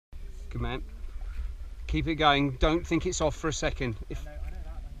Good man. Keep it going. Don't think it's off for a second. I know that.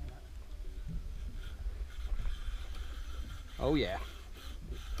 Oh yeah.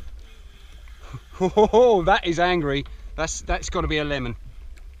 Oh, that is angry. That's got to be a lemon.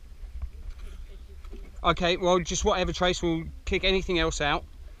 Okay, well, just whatever, Trace. We'll kick anything else out.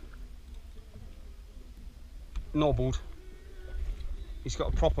 Nobbled. He's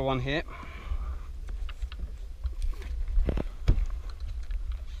got a proper one here.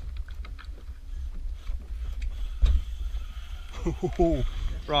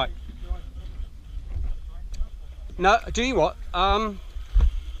 Right. No, do you what?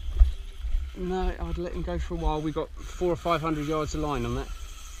 No, I'd let him go for a while. We've got 400 or 500 yards of line on that.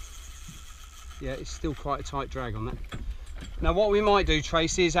 Yeah, it's still quite a tight drag on that. Now what we might do,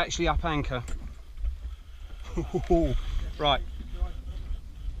 Trace, is actually up anchor. Right.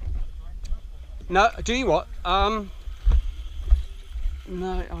 No, do you what? No,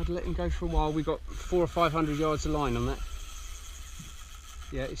 I'd let him go for a while. We've got 400 or 500 yards of line on that.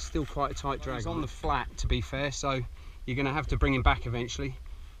 Yeah, it's still quite a tight drag. He's on the flat, to be fair, so you're going to have to bring him back eventually.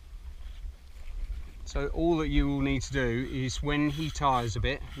 So all that you will need to do is, when he tires a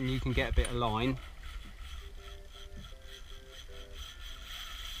bit and you can get a bit of line,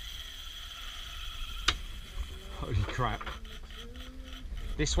 holy crap,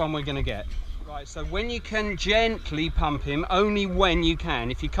 this one we're going to get. Right, so when you can, gently pump him, only when you can.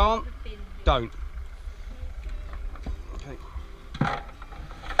 If you can't, don't. Okay.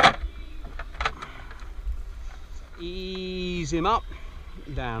 Ease him up,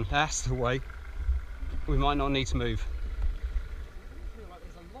 down, that's the way. We might not need to move.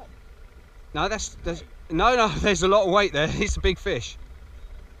 No, there's a lot of weight there. It's a big fish.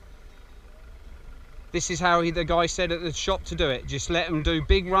 This is how the guy said at the shop to do it. Just let them do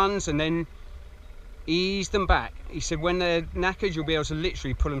big runs and then ease them back. He said when they're knackered, you'll be able to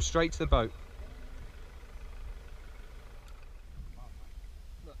literally pull them straight to the boat.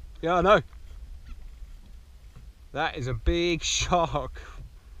 Yeah, I know. That is a big shark.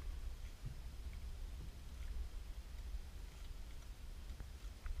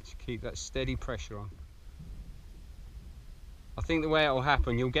 Just keep that steady pressure on. I think the way it will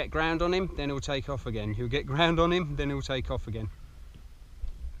happen, you'll get ground on him, then he'll take off again. You'll get ground on him, then he'll take off again.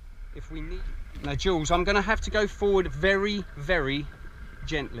 If we need... Now, Jules, I'm going to have to go forward very, very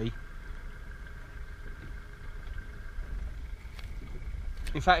gently.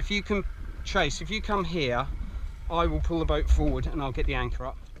 In fact, if you can, Trace, if you come here, I will pull the boat forward and I'll get the anchor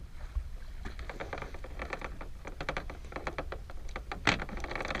up.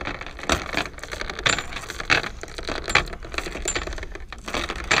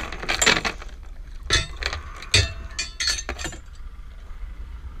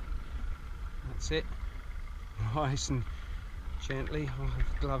 That's it. Nice and gently. I'll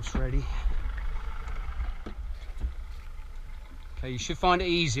have gloves ready. Okay, you should find it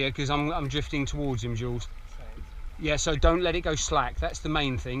easier because I'm drifting towards him, Jules. Yeah, so don't let it go slack. That's the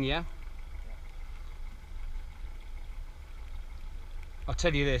main thing, yeah? I'll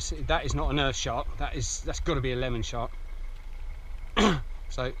tell you this, that is not an earth shark. That's got to be a lemon shark.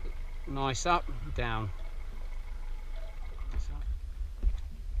 So, nice up, down.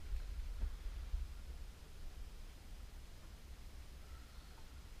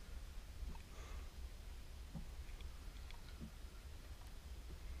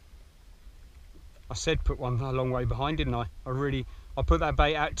 I said put one a long way behind, didn't I? I put that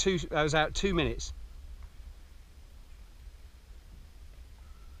bait out that was out 2 minutes.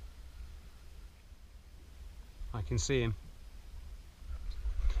 I can see him.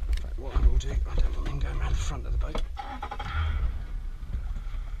 In fact, what I will do, I don't want him going around the front of the boat.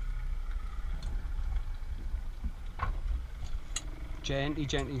 Gently,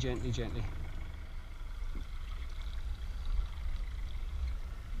 gently, gently, gently.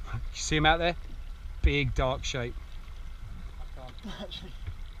 You see him out there? Big dark shape. I can't actually.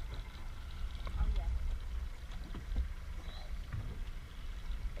 Oh yeah.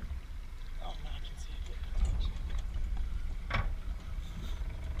 Oh no, I can see it.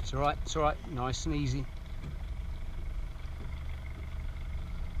 It's alright, it's alright. Nice and easy.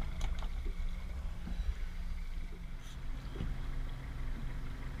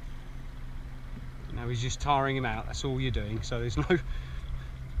 Now he's just tiring him out, that's all you're doing, so there's no...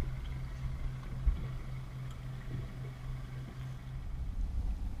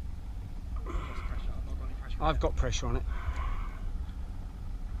 I've got pressure on it.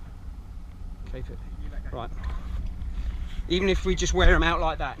 Keep it. Right. Even if we just wear them out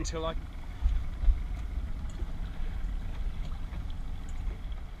like that until I...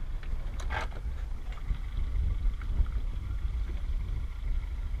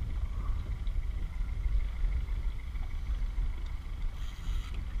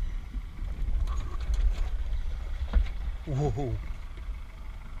 Whoa.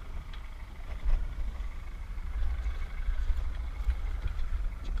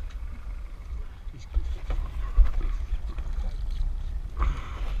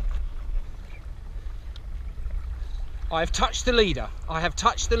 I have touched the leader. I have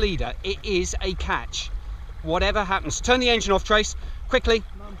touched the leader. It is a catch. Whatever happens. Turn the engine off, Trace. Quickly.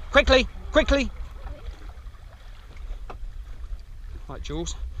 Mum. Quickly. Quickly. Right,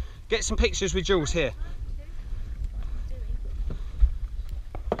 Jules. Get some pictures with Jules here.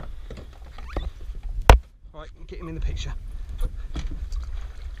 Right, get him in the picture.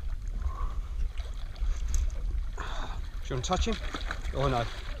 Do you want to touch him? Oh no.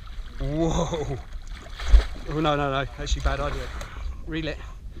 Whoa. Oh no, no, no. Actually, bad idea. Reel it.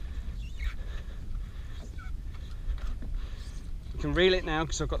 You can reel it now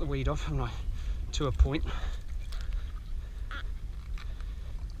because I've got the weed off, haven't I? To a point.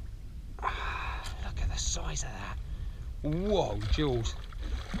 Look at the size of that. Whoa, Jules.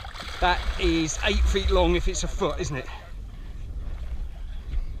 That is 8 feet long if it's a foot, isn't it?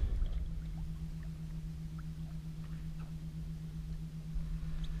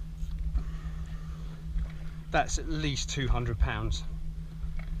 That's at least 200 pounds.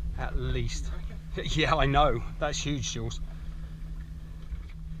 At least. Yeah, I know. That's huge, Jules.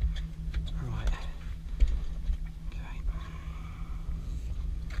 Right. Okay.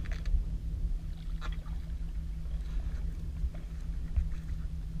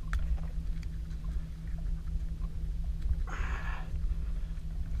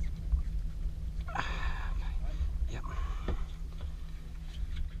 Yep.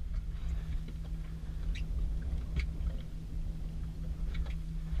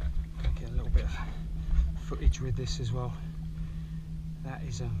 Get a little bit of footage with this as well. That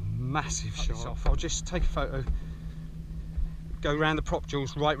is a massive shot. Off. I'll just take a photo. Go round the prop,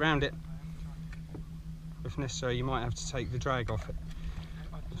 Jules, right round it. If necessary, you might have to take the drag off it.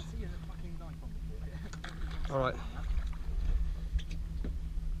 I can see a fucking knife on the floor. All right.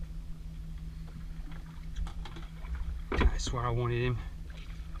 That's where I wanted him.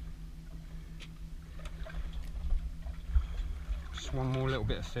 Just one more little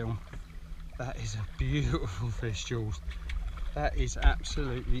bit of film. That is a beautiful fish, Jules. That is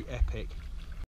absolutely epic.